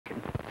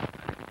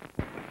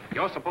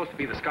You're supposed to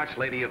be the Scotch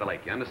lady of the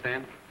lake, you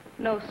understand?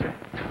 No, sir.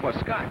 Well,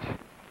 Scotch.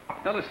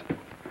 Now listen.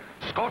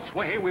 Scots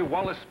were here with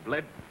Wallace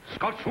bled.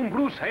 Scots whom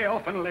Bruce Hay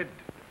often led.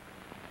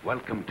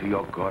 Welcome to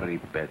your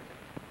gory bed.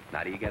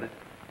 Now do you get it?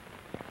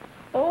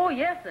 Oh,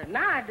 yes, sir.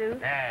 Now I do.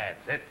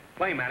 That's it.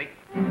 Play, Matty.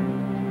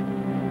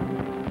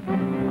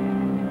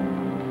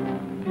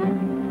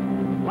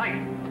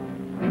 Light.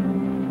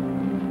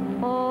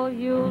 Oh,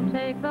 you'll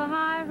take the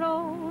high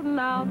road and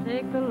I'll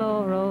take the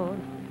low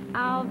road.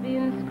 I'll be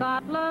in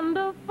Scotland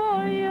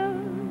for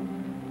you.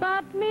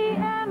 But me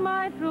and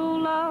my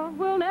true love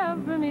will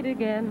never meet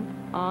again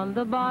on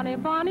the bonny,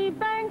 bonny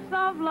banks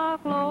of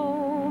Loch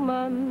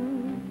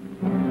Lomond.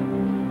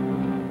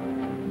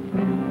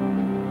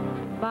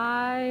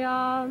 By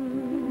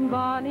yon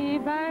bonny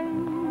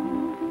bank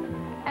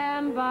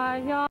and by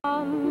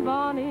yon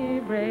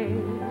bonny brae,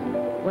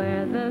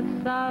 where the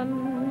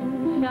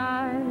sun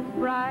shines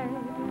bright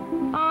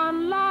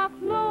on Loch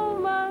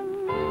Lomond,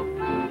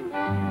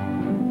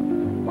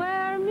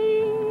 where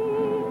me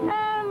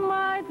and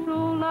my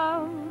true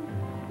love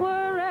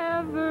were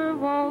ever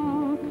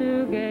wont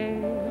to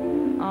gaze,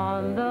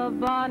 on the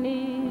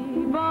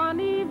bonny,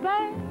 bonny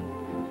bank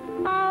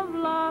of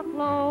Loch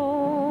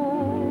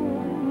Lomond.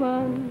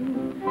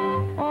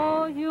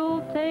 Oh,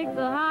 you'll take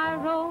the high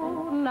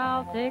road and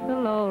I'll take the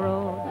low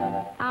road.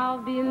 I'll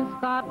be in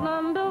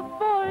Scotland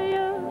for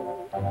you.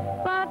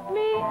 But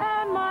me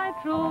and my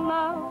true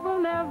love will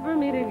never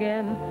meet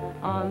again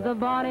on the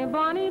bonny,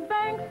 bonny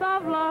banks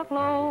of Loch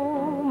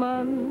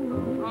Lomond.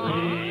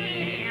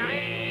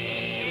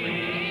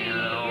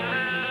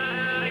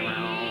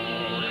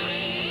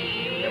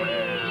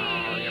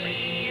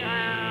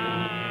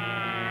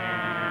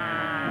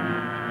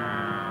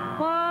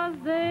 Was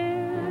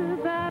there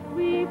that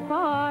we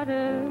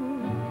parted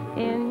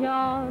in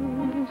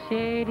yon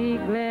shady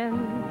glen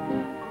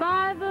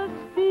by the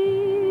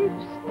steep,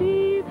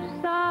 steep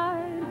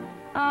side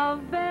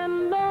of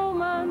Ben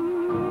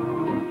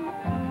Lomond,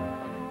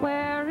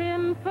 where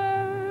in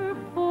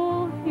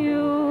purple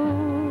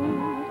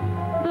hues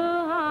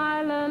the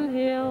highland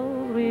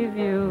hills we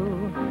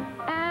view,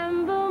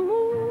 and the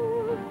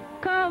moon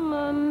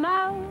coming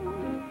out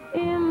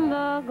in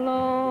the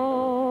gloaming.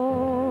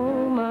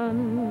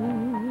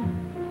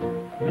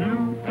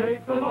 You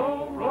take the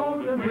low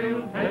road and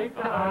we'll take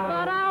the high.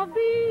 But I'll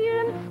be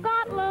in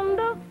Scotland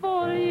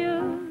for you.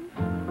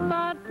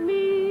 But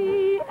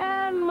me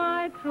and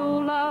my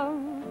true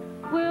love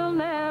will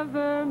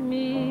never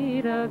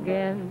meet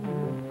again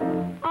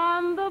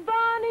on the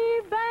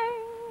bonny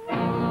bank,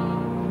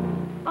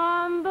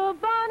 on the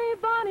bonny,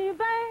 bonny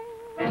bank,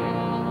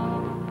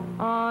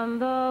 on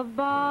the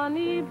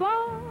bonny,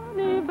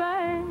 bonny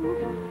bank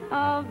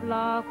of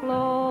Loch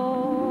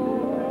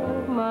Lomond.